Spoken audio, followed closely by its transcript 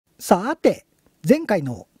さて、前回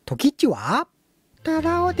の時っはタ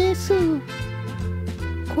ラオです。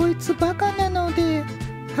こいつバカなので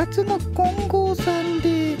初の金剛山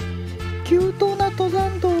で急登な登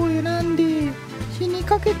山道を選んで死に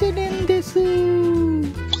かけてるんです。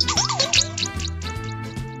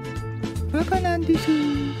バカなんです。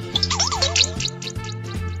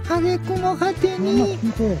挙句の果てに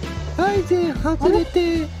アイゼ外れ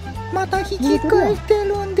てまた引き返して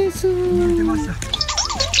るんです。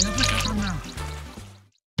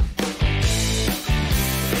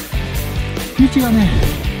道がね、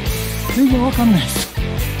全然わかんないです。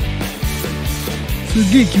す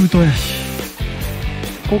っげえ急登やし、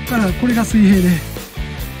こっからこれが水平で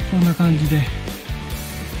こんな感じで、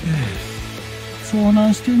遭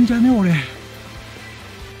難してんじゃね俺。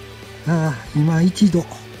今1度、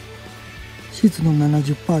湿度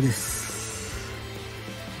 70% です。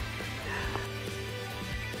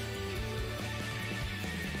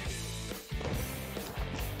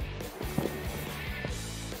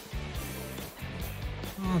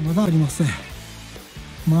まだありません。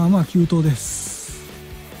まあまあ急登です。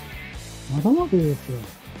まだまだですよ。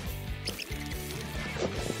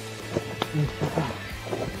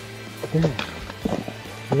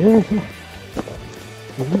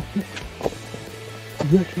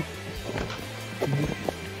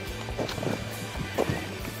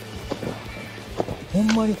ほん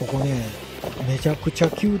まにここね、めちゃくちゃ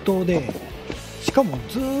急登で、しかも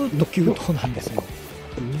ずーっと急登なんですよ。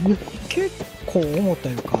結構思った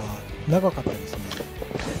よりか長かったですね。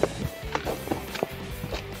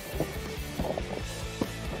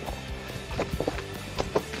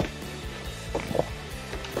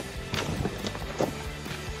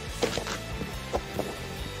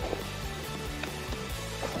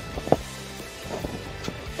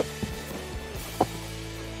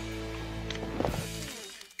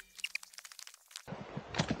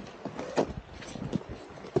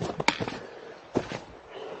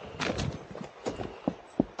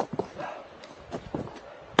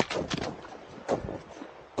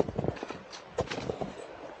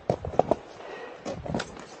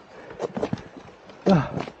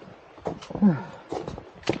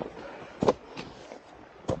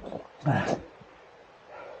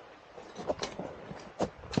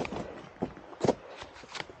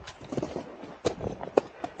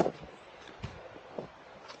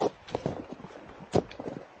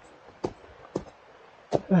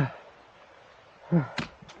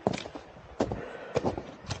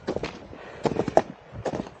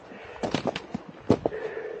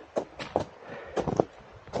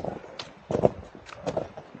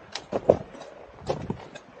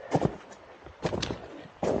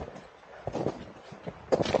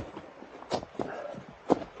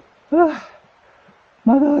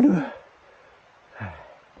まだある。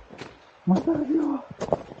まだあるよ。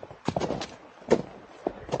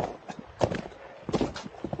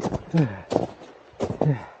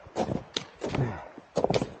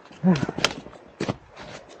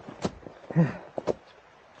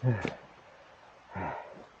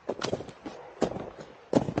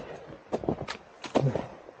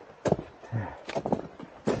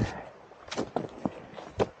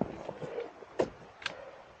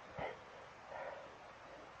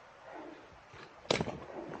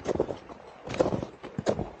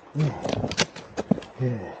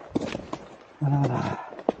まだまだ。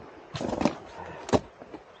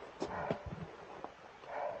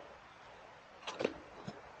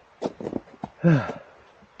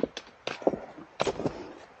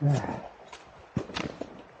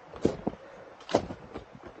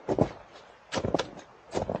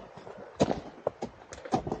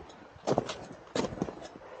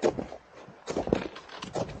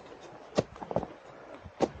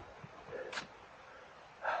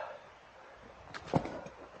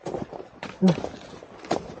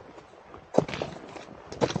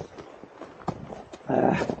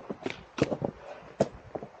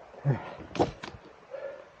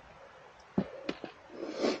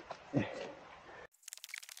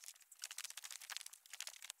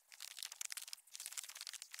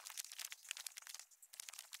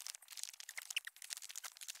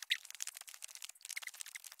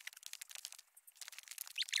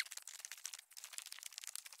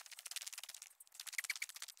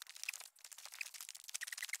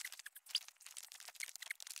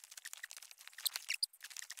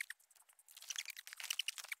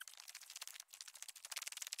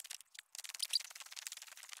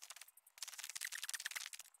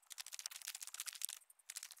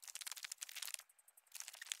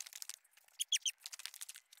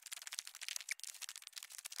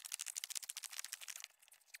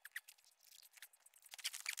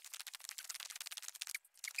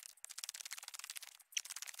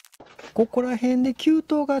ここら辺で急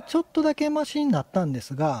登がちょっとだけマシになったんで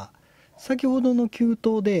すが、先ほどの急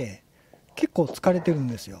登で結構疲れてるん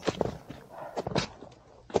ですよ。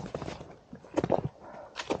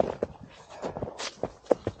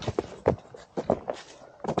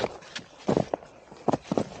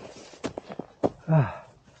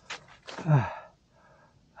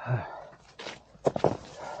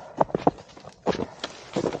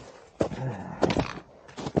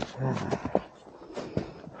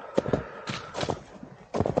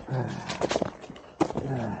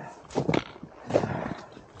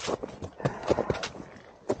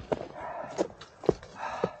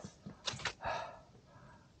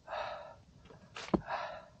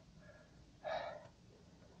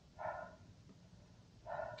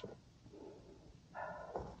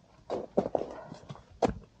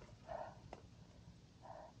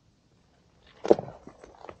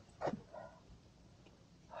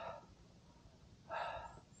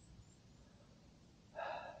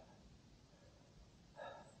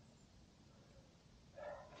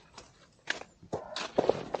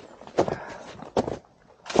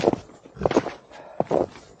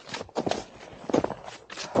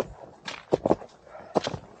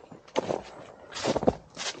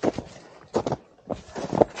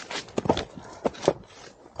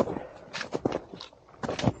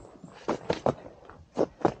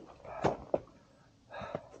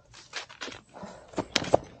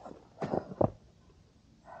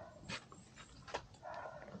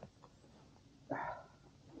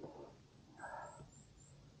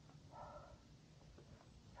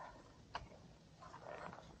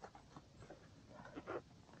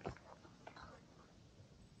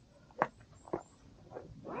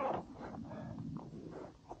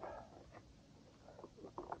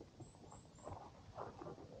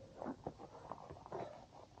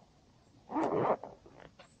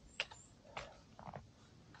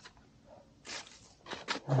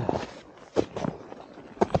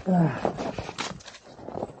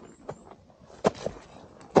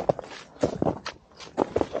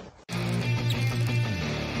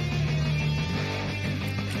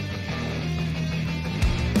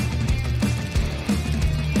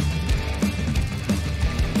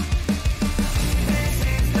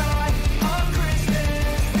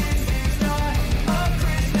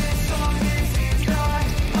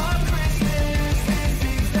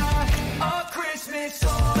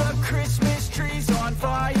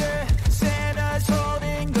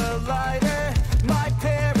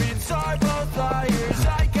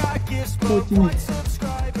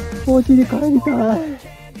お家に帰りたい。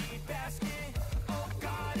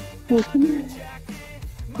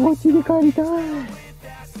お家に帰りたい。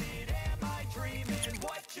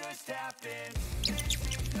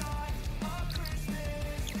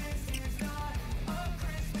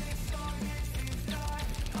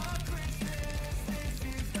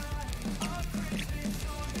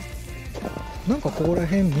なんかここら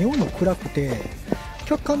辺妙に暗くて、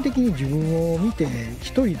客観的に自分を見て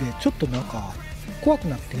一人でちょっとなんか怖く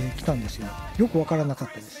なってきたんですよ。よくわからなか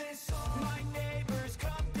ったです。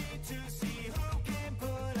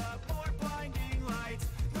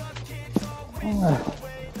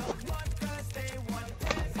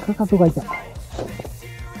かかとが痛い。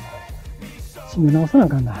締め直さなあ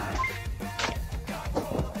かんな。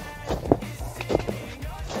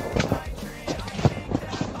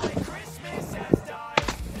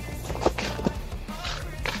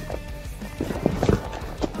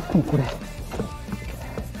もうこれ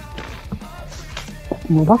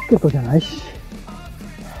もうバスケットじゃないし。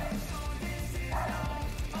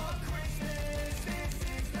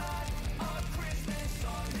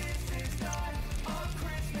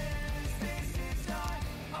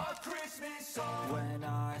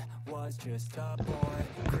Just a boy,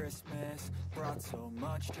 Christmas brought so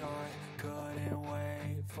much joy. Couldn't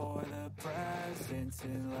wait for the presents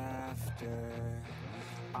and laughter.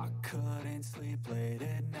 I couldn't sleep late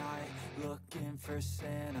at night, looking for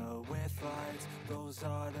Santa with lights. Those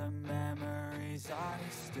are the memories I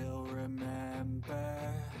still remember.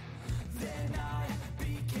 Then I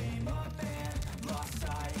became a man, lost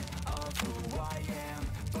sight of who I am.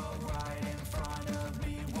 But right in front of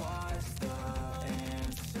me was the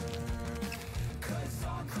answer.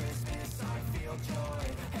 On Christmas I feel joy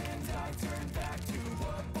and I turn back to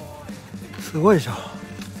a boy. すごいでしょ。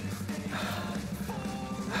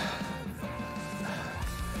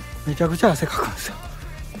めちゃくちゃ汗かくんですよ。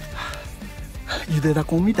ゆでだ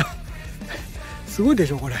こみたい。すごいで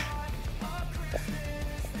しょこれ。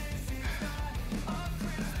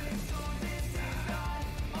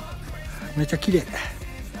めっちゃ綺麗。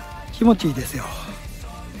気持ちいいですよ。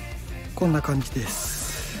こんな感じです。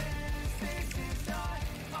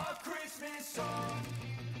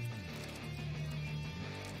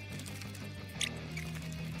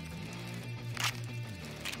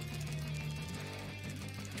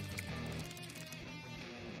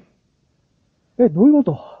どういうこ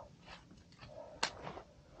と？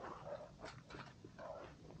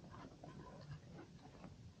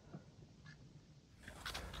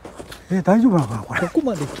大丈夫なのかなこれ。ここ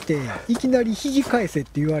まで来ていきなり肘返せっ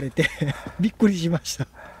て言われてびっくりしました。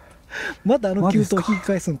まだ急登引き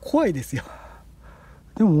返すの怖いですよ。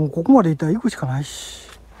でももうここまで行ったら行くしかないし。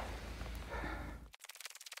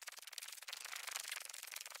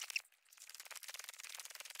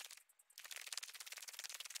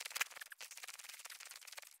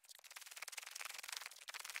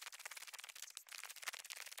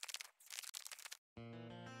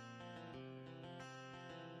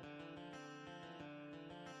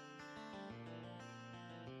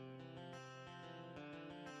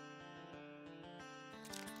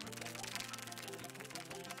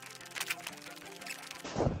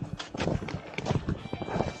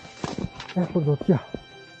これどっちや。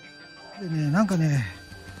でね、なんかね、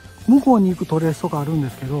向こうに行くトレースとかあるんで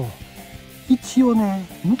すけど、一応ね、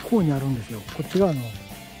向こうにあるんですよ。こっち側の、ト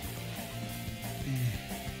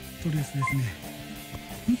レースですね。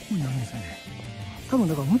向こうにあるんですよね。多分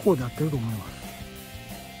だから向こうでやってると思います。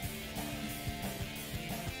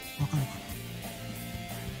わかるかな。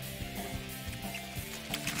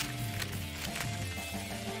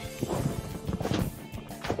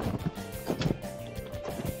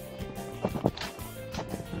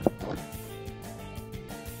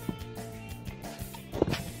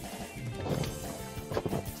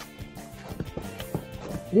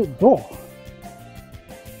どう？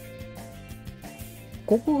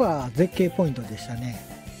ここが絶景ポイントでしたね。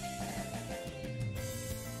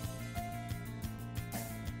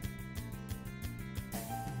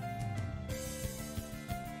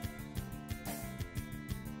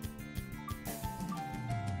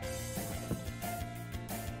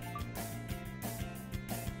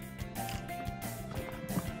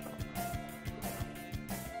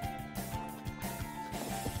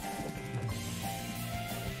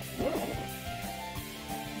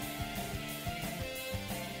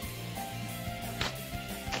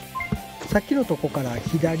さっきのとこから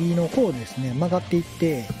左の方ですね、曲がっていっ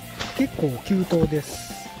て結構急登です。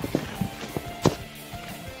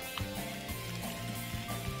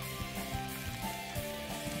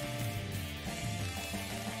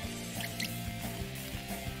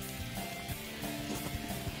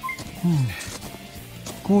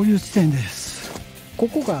こういう地点です。こ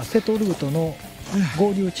こがセトルートの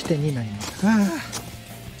合流地点になります。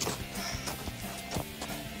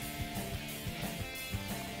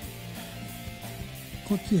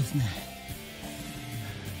こっちですね。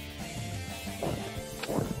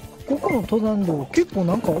ここの登山道結構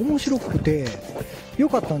なんか面白くて良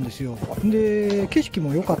かったんですよ。で景色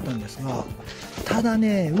も良かったんですが、ただ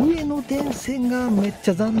ね、上の電線がめっ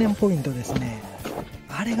ちゃ残念ポイントですね。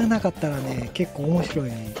あれがなかったらね、結構面白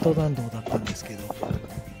い登山道だったんですけど。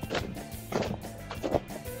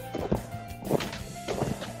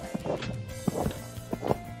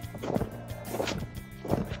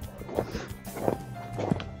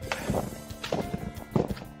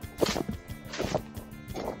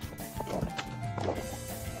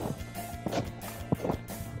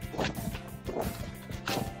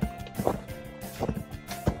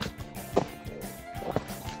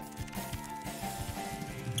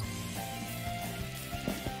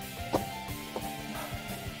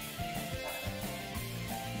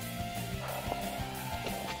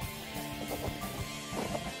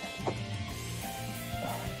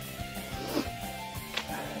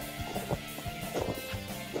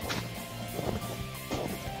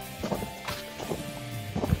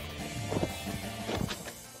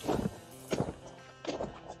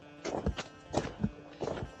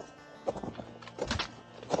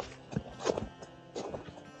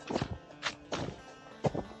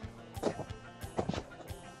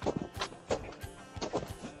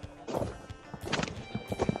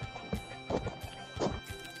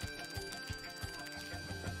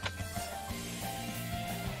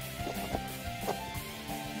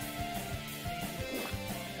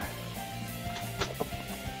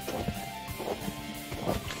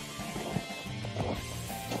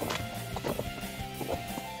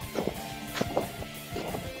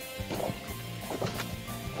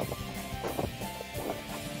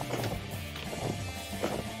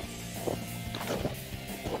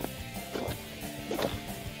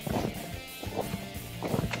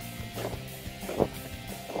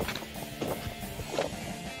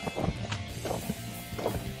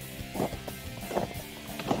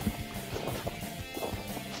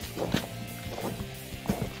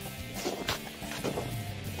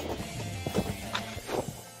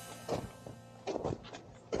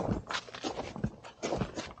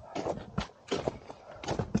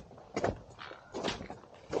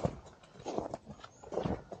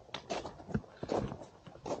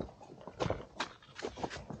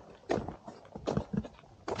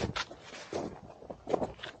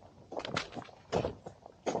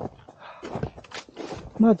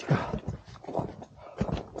マジか。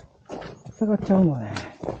下がっちゃうのね。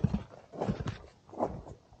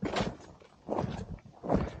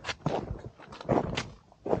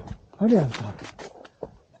あれやんか。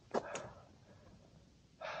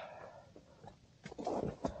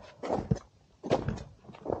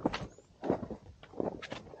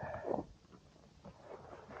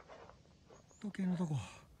時計のとこ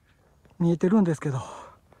見えてるんですけど、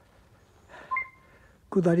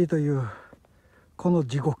下りというこの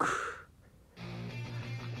地獄。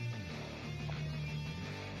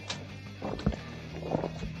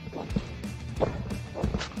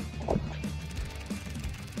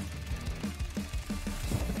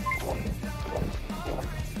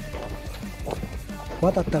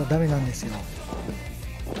渡ったらダメなんですよ。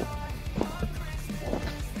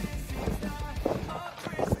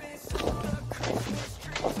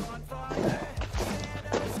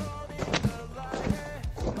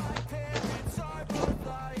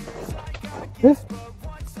え？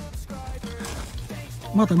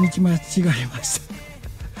また道間違えました。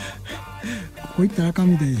ここ行ったら赤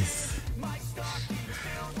身です。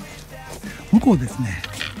向こうですね。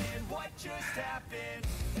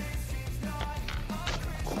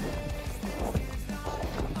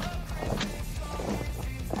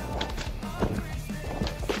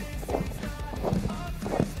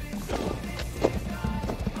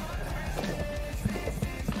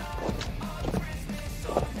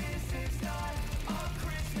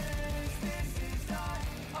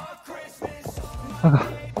なんか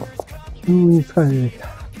急に疲れてきた。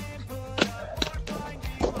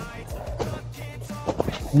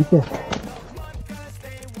見て。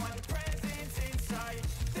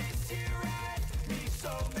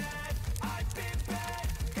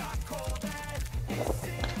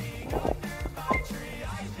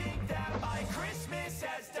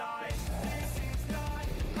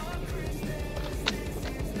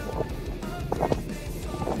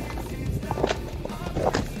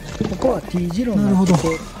ここは T 字路になって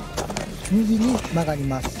て右に曲がり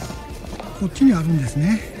ます。こっちにあるんです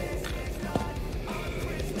ね。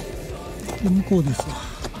で向こうですわ。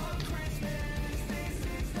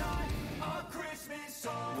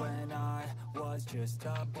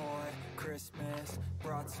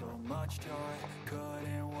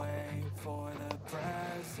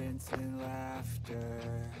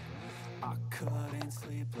I couldn't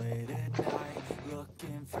sleep late at night,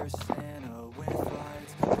 looking for Santa with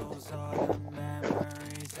lights. Those are the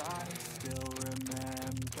memories I still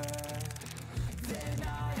remember. Then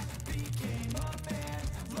I became a man,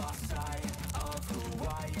 lost sight of who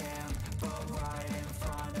I am, but right in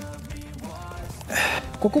front of me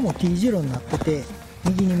was ここも T 字路になってて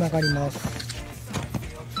右に曲がります。こ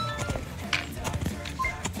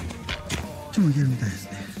っちも行けるみたいです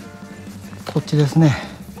ね。こっちです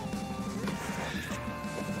ね。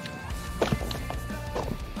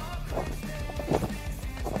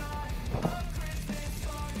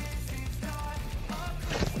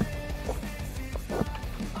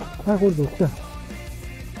あ、これどっちだ。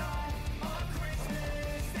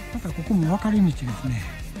またここも分かれ道ですね。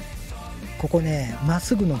ここね、まっ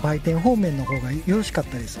すぐの売店方面の方がよろしかっ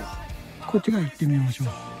たですわ。こっち側行ってみましょう。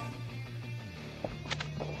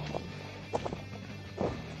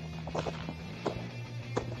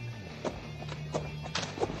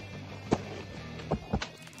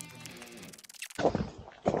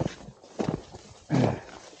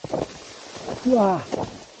うわぁ、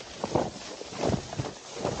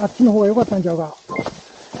あっちの方が良かったんちゃうか。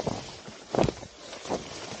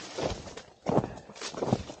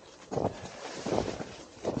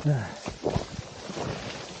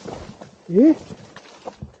え？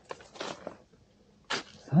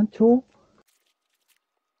山頂？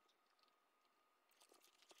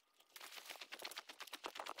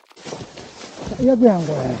最悪やん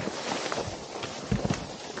これ。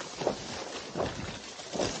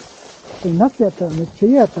これ夏やったらめっちゃ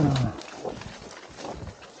嫌やったな。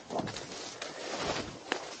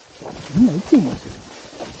みんな行ってんですよ。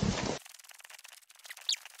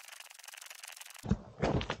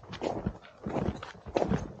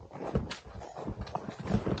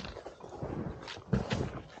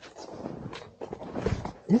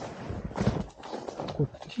え？こっ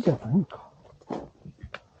ちじゃないか。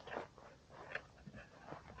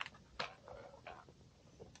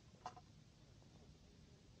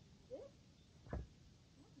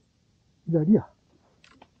左や。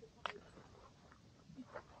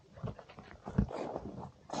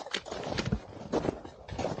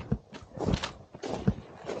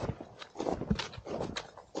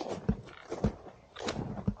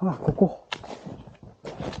あ、ここ。こ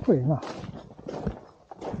こええな。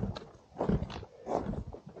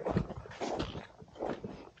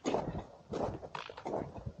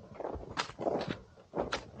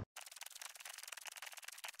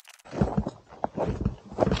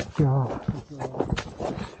ちは。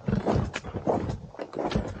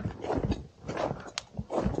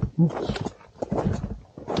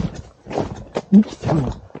ミキちゃん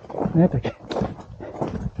は、何やったっけ？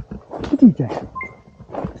キティちゃんや。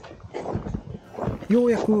よ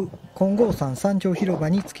うやく金剛山山頂広場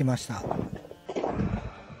に着きました。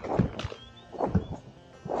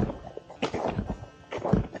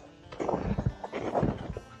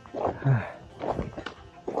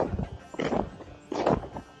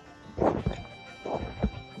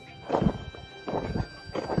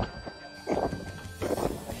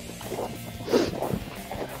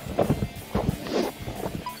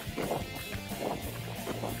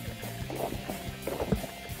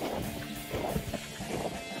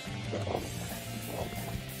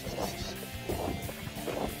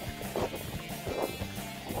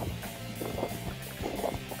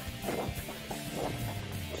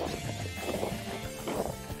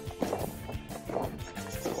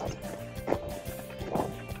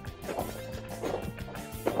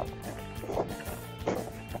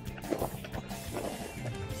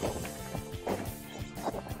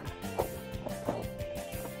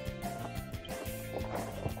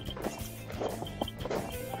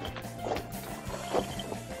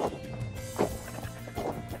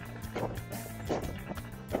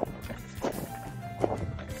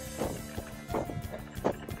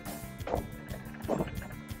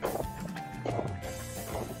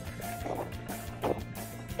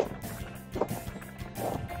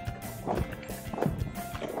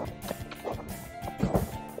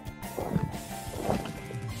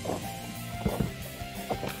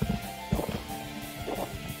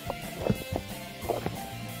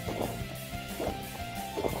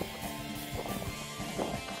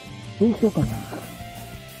どうしようかな。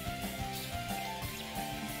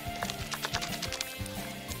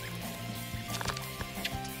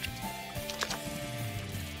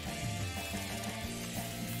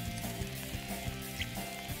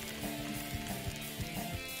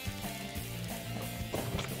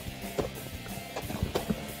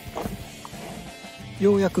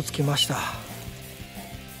ようやく着きました。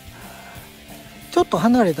ちょっと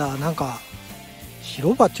離れたなんか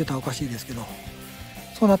広場って言ったらおかしいですけど、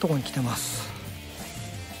そんなとこに来てます。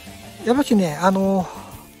やっぱしね、動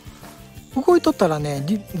いとったらね、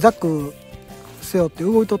ザック背負って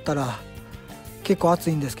動いとったら結構暑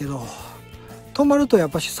いんですけど、止まるとやっ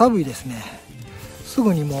ぱし寒いですね。す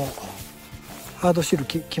ぐにもうハードシール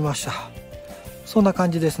きました。そんな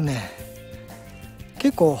感じですね。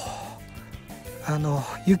結構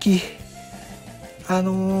雪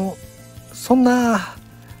そんな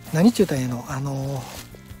何ちゅうたらええの、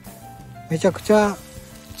めちゃくちゃ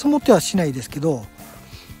積もってはしないですけど、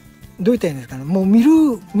どういったらいいんですかね、もう見る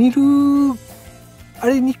あ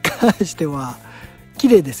れに関しては綺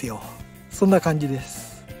麗ですよ。そんな感じで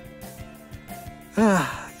す。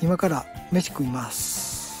今から飯食いま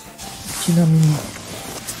す。ちなみに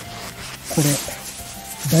これ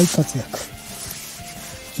大活躍。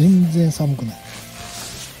全然寒くない。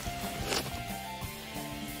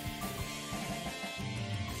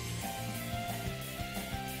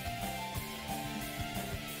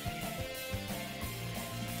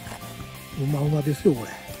うまうまですよこれ。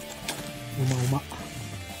うまうま。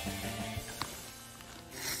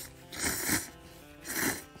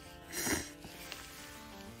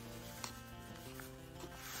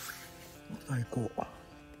最高。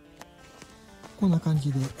こんな感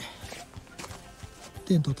じで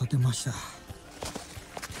テント立てました。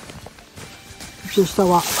一応下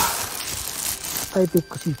はアイペッ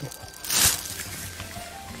クシート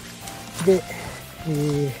で、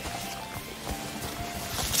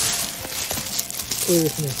これで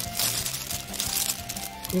す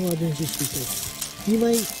ね、エマージェンシーシート2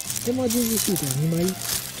枚、エマージェンシーシートは2枚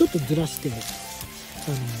ちょっとずらしてやっ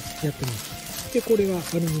てます。でこれがア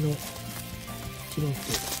ルミのチノット、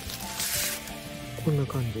こんな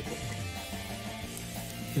感じでや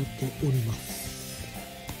っております。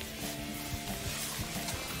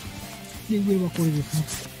で上はこれですね。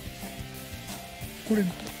これ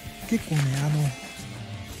結構ね、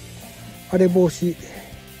荒れ防止、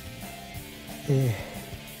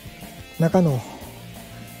中の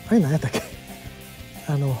あれ何やったっけ、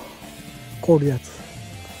凍るやつ、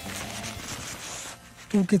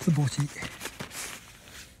凍結防止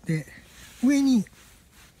で、上に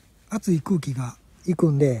熱い空気が行く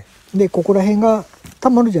んで、ここら辺が溜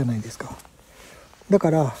まるじゃないですか。だ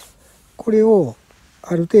からこれを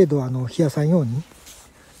ある程度冷やさんように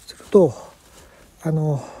すると、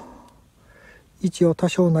一応多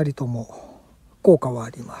少なりとも効果はあ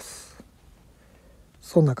ります。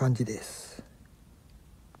そんな感じです。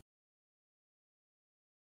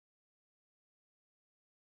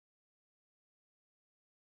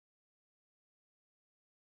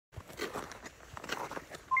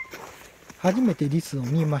初めてリスを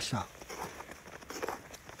見ました。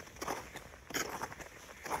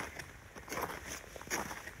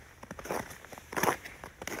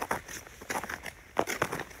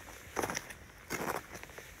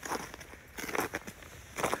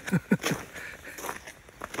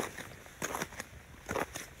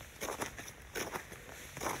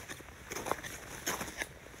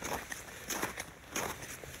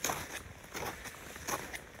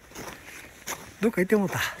どっか行ってもう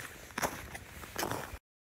た。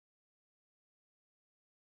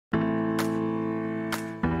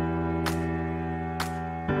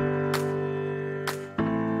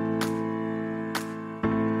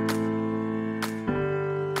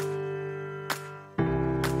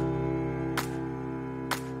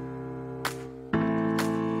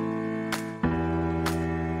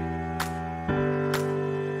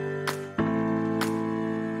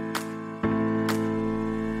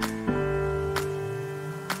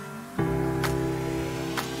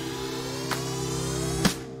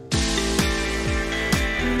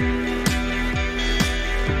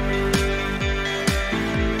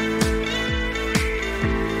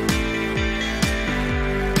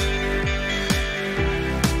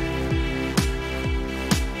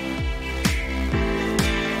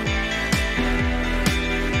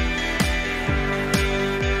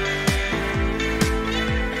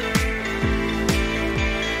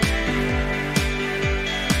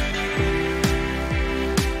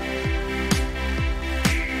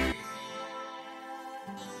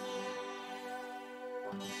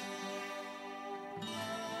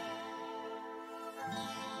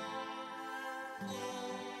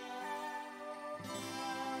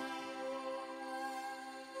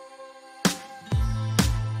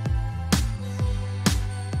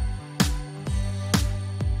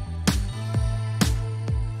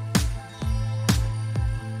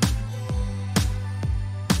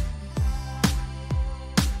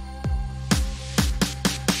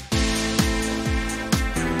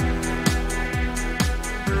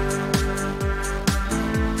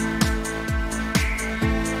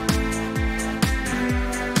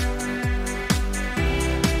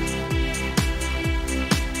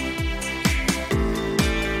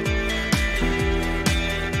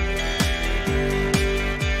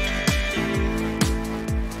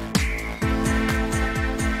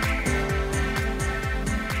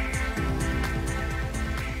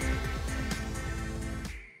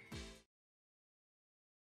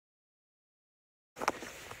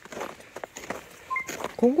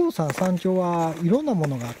金剛山山頂はいろんなも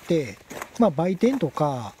のがあって、売店と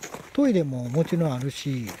かトイレももちろんある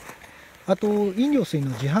し、あと飲料水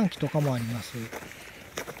の自販機とかもあります。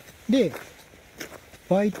で、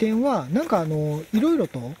売店はなんかいろいろ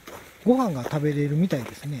とご飯が食べれるみたい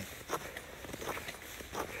ですね。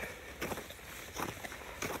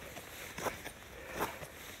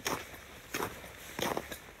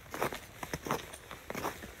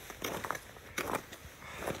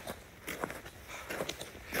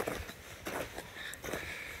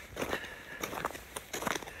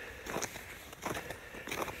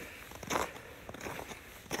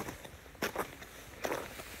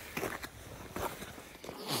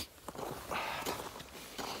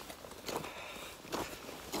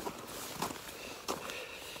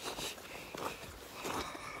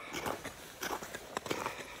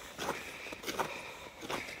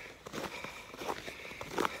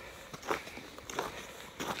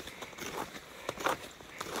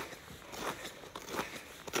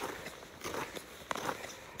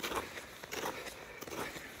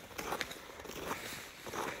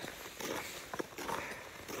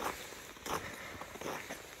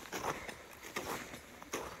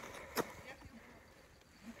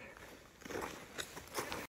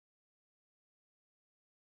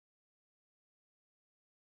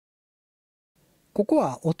ここ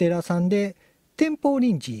はお寺さんで天保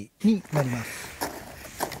臨時になります。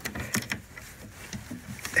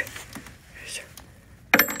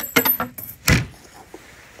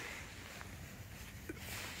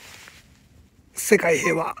世界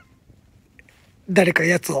平和、誰か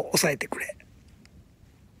奴を抑えてくれ。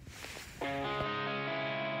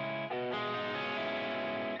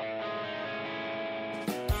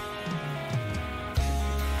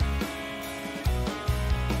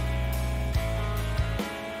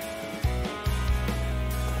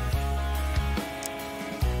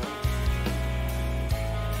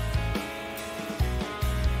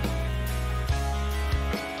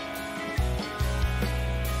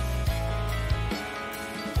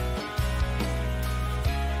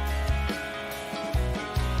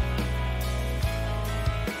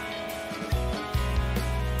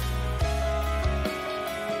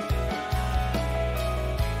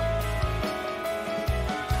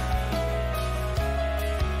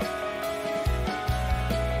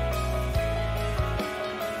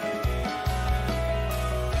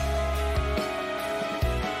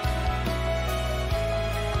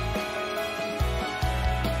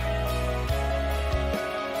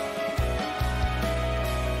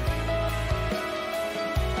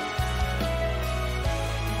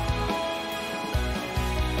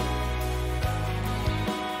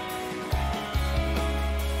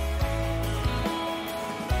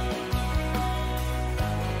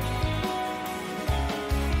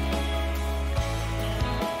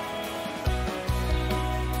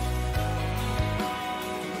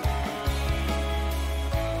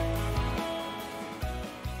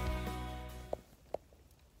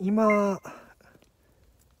今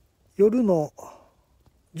夜の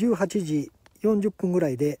18時40分ぐら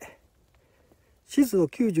いで湿度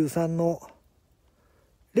93の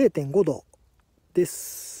 0.5 度で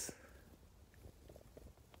す。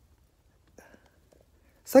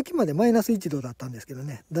さっきまでマイナス1度だったんですけど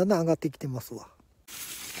ね、だんだん上がってきてますわ。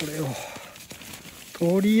これを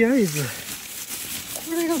とりあえずこ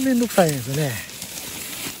れがめんどくさいんですね。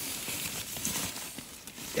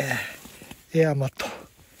エアマット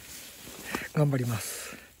頑張りま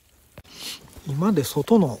す。今で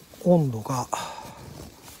外の温度が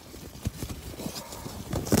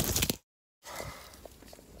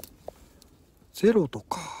0度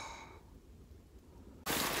か。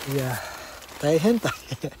いや大変大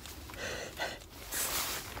変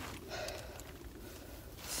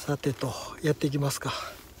さてとやっていきますか。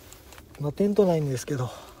今テントないんですけ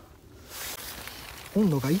ど温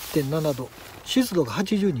度が 1.7 度、湿度が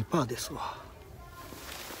 82% ですわ。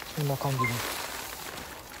そんな感じです。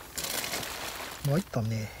もういった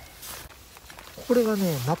ね。これが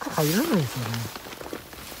ね中入らないんですよね。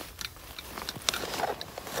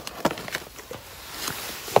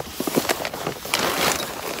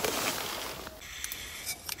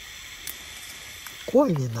怖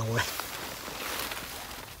いねんな俺。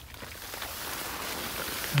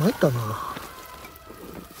参ったな。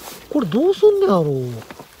これどうすんねやろう。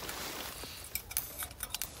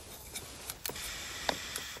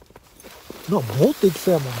持っていき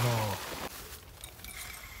そうやもんな。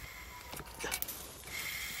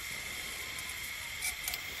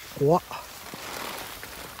怖っ。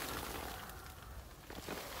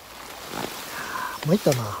参っ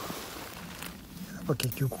たな。やっぱ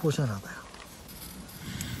結局こうしゃなんだよ。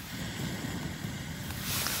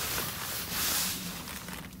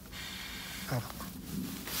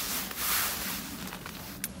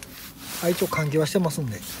一応換気はしてますん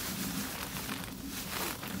で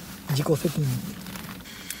自己責任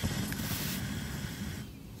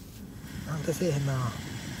なんてせえへんな。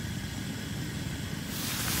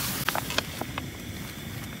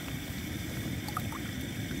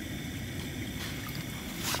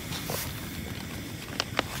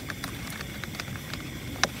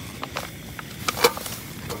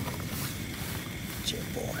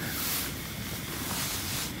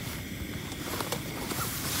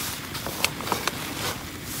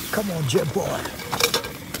Come on, jet boy.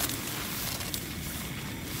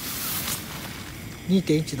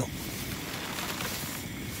 2.1 度。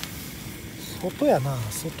外やな。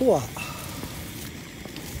外は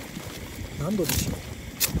何度でしょう。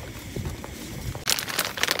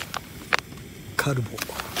カルボ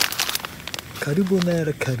ナー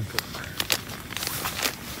ラカルボ。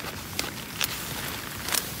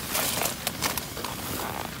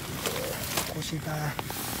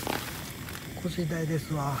腰痛いで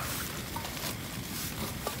すわ。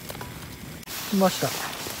来ました。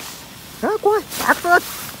怖い。ち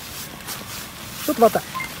ょっと待っ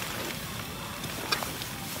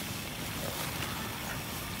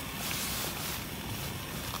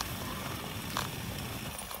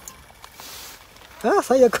た。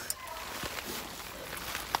最悪。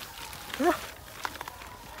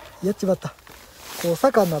やっちまった。こう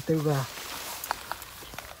坂になってるから。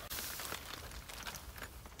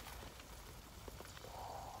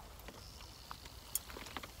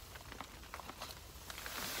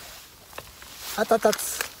あたた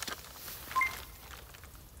つ。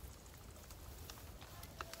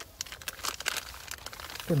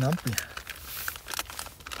これ何分や。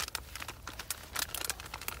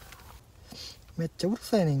めっちゃうる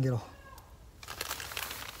さいねんけど。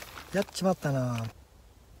やっちまったな。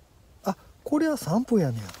これは3分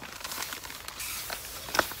やねん。あ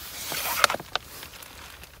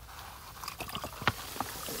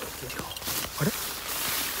れど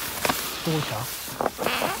こ行った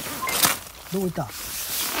どこ行った。ど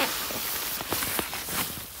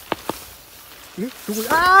こ。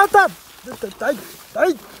あった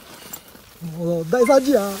もう大惨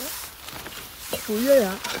事や。もう嫌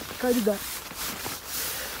や。帰りたい。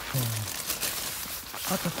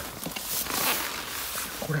あった。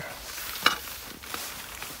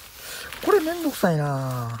これめんどくさい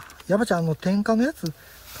な。やばちゃん天下のやつ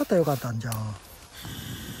買ったらよかったんじゃん。も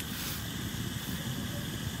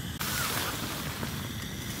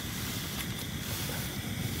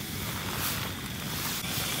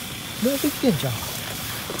うできてんじゃん。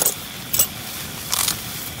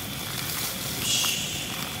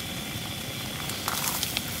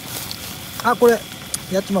これ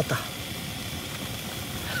やっちまった。も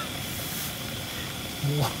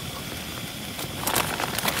う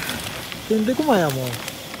てんてこまやもう。よ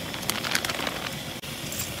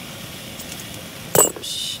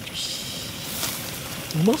し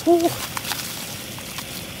まそう。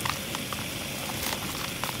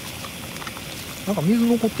なんか水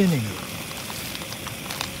残ってんねんけど、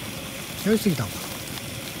やりすぎたんかな。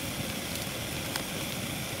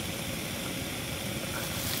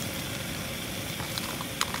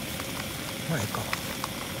まあええか。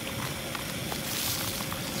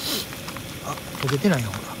あ、溶けてないな、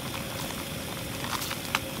ほら。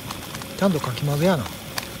ちゃんとかき混ぜやな。い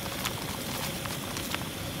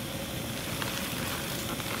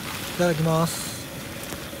ただきます。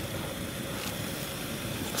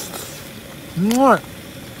うまい。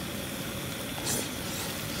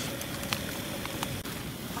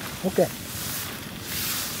オッケー。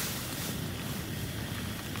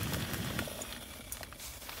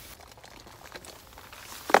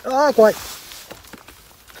ああ、怖い。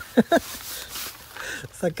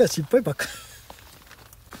さっきは失敗ばっかり。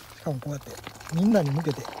しかもこうやってみんなに向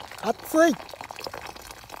けて熱い。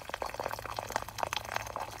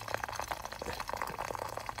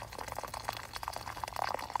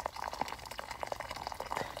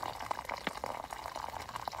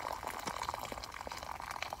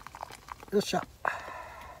よっしゃ。よ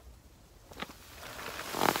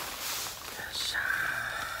っしゃ。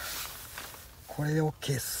これで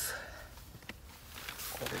OK です。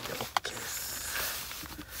これで OK です。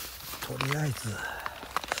とりあえず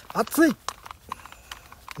熱い。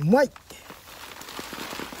うまい。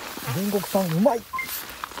全国産うまい。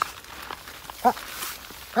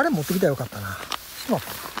あれ持ってきたらよかったな。しまった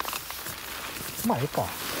な。まあええか。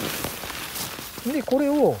でこれ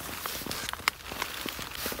を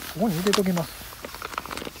ここに入れときます。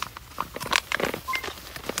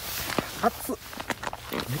熱っ。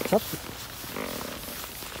めっちゃ熱い。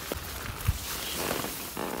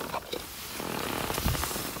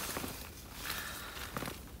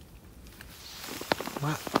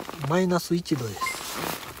マイナス1度です。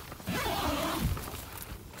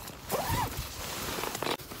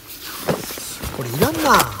これいらん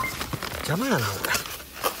な。邪魔やなこれ。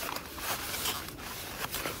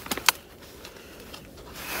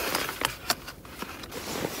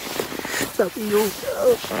寒いよ、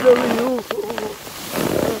寒いよ、寒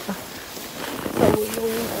いよ、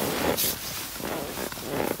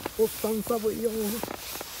おっさん寒いよ。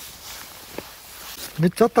めっ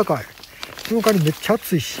ちゃあったかい。その代わりめっちゃ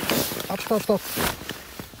暑いし、あったあった。ち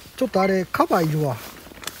ょっとあれカバーいるわ。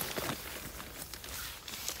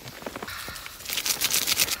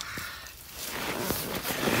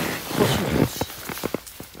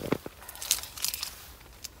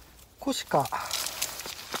腰か。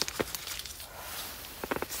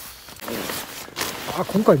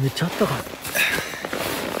今回めっちゃあったかい。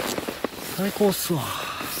最高っすわ。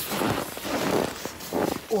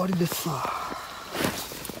終わりですわ。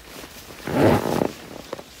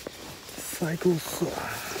最高っすわ。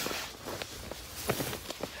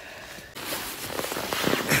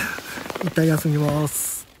一旦休みま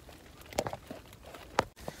す。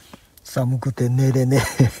寒くて寝れね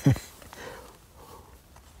え。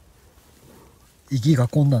息が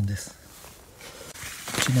こんなんです。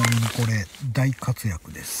ちなみにこれ大活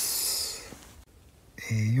躍です。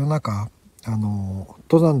夜中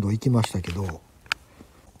登山道行きましたけど、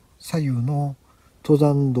左右の登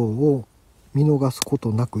山道を見逃すこ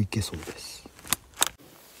となく行けそうです。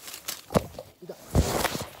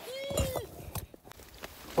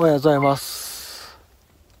おはようございます。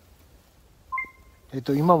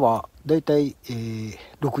今はだいたい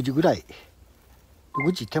6時ぐらい、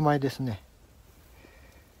6時手前ですね。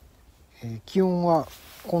気温は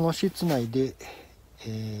この室内で、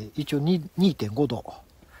一応 2.5 度、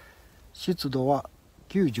湿度は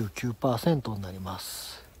 99% になりま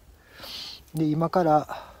す。で今か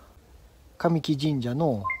ら神木神社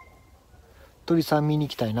の鳥さん見に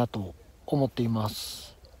行きたいなと思っていま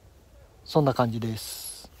す。そんな感じで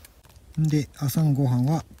す。で朝のご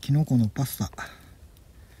飯はきのこのパスタ。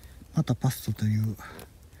またパスタという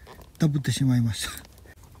ダブってしまいました。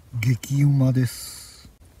激うまです。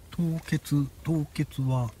凍結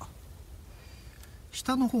は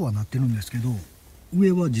下の方はなってるんですけど、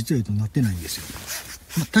上は実は言うとなってないんです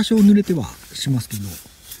よ。多少濡れてはしますけど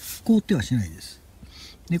凍ってはしないです。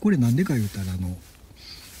でこれなんでか言うたらも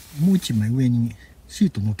う一枚上にシー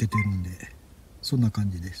ト乗っけてるんで、そんな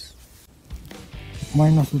感じです。マ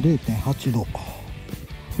イナス 0.8 度。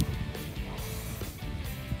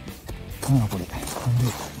なんだこれ。なんで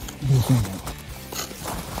どうせんの。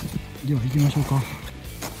では行きましょうか。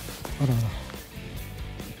あらあら。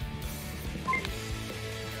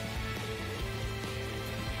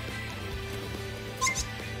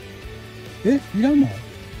いらんの？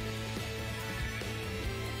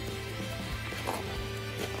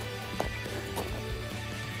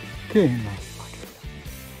けえへんな。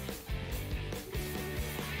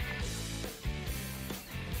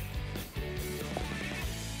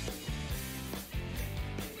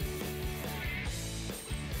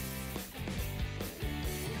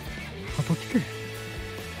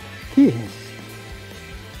来えへんし。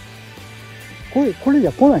これじ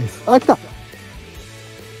ゃ来ないです。あ、来た。こ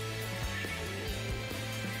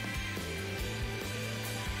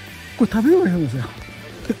れ食べようよんですよ。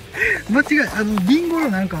間違い、リンゴの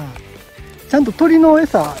なんか、ちゃんと鳥の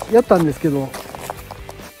餌やったんですけど、こ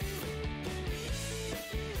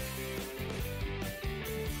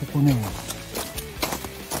こね、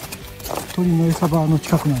鳥の餌場の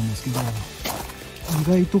近くなんですけど、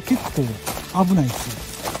意外と結構危ないです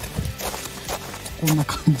よ。こんな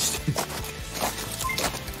感じで。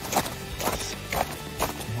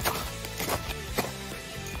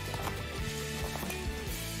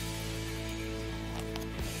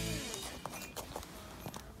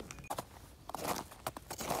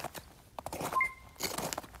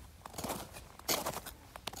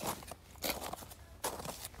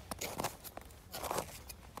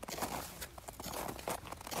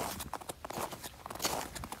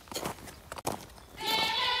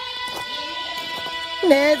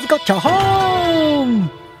レッツゴーチャホー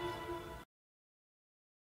ン。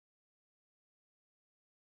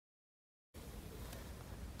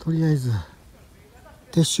とりあえず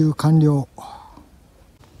撤収完了。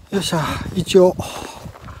よっしゃ、一応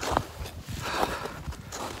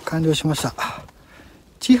完了しました。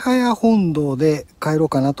千早本堂で帰ろう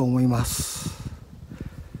かなと思います。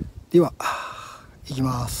では行き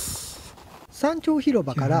ます。山頂広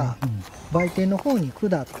場から売店の方に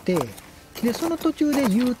下って、でその途中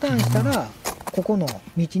で U ターンしたらここの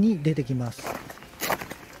道に出てきます。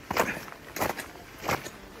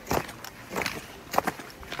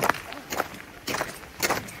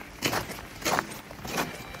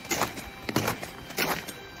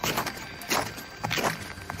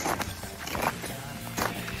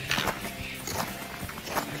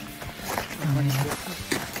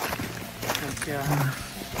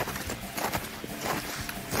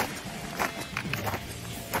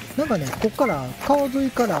なんかね、こっから川沿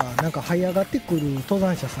いからなんか這い上がってくる登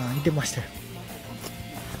山者さんいてましたよ。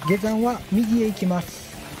下山は右へ行きま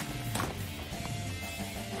す。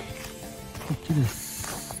こっちで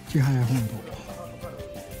す。千早本堂。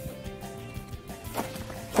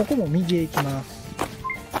ここも右へ行きます。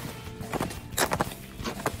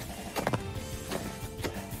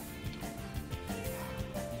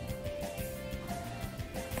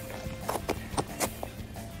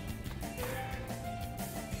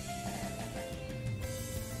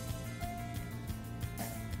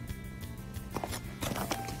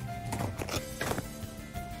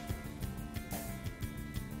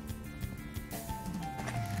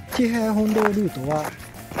千早本堂ルートは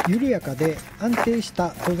緩やかで安定し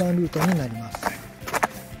た登山ルートになります。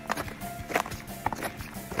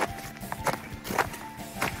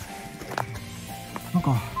なん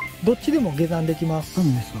かどっちでも下山できます。ダ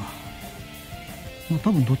メですわ。まあ、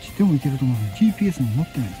多分どっちでもいけると思うので GPS に載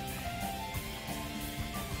ってないですね。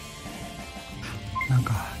なん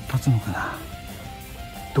か立つのかな。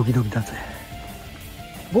ドキドキだぜ。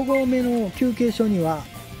5合目の休憩所には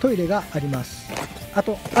トイレがあります。あ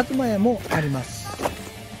と東屋もあります。ト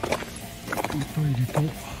イレと東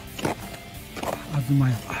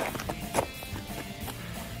屋。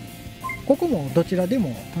ここもどちらで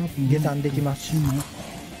も下山できます。い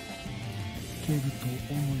けると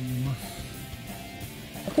思います。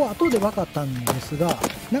ここは後で分かったんですが、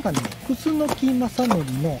なんかね、楠木正儀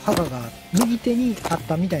の墓が右手にあっ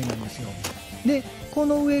たみたいなんですよ。で、こ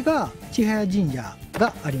の上が千早神社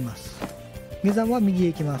があります。下山は右へ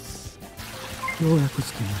行きます。ようやく着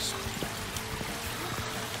きました。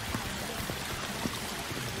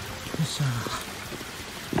よっしゃ。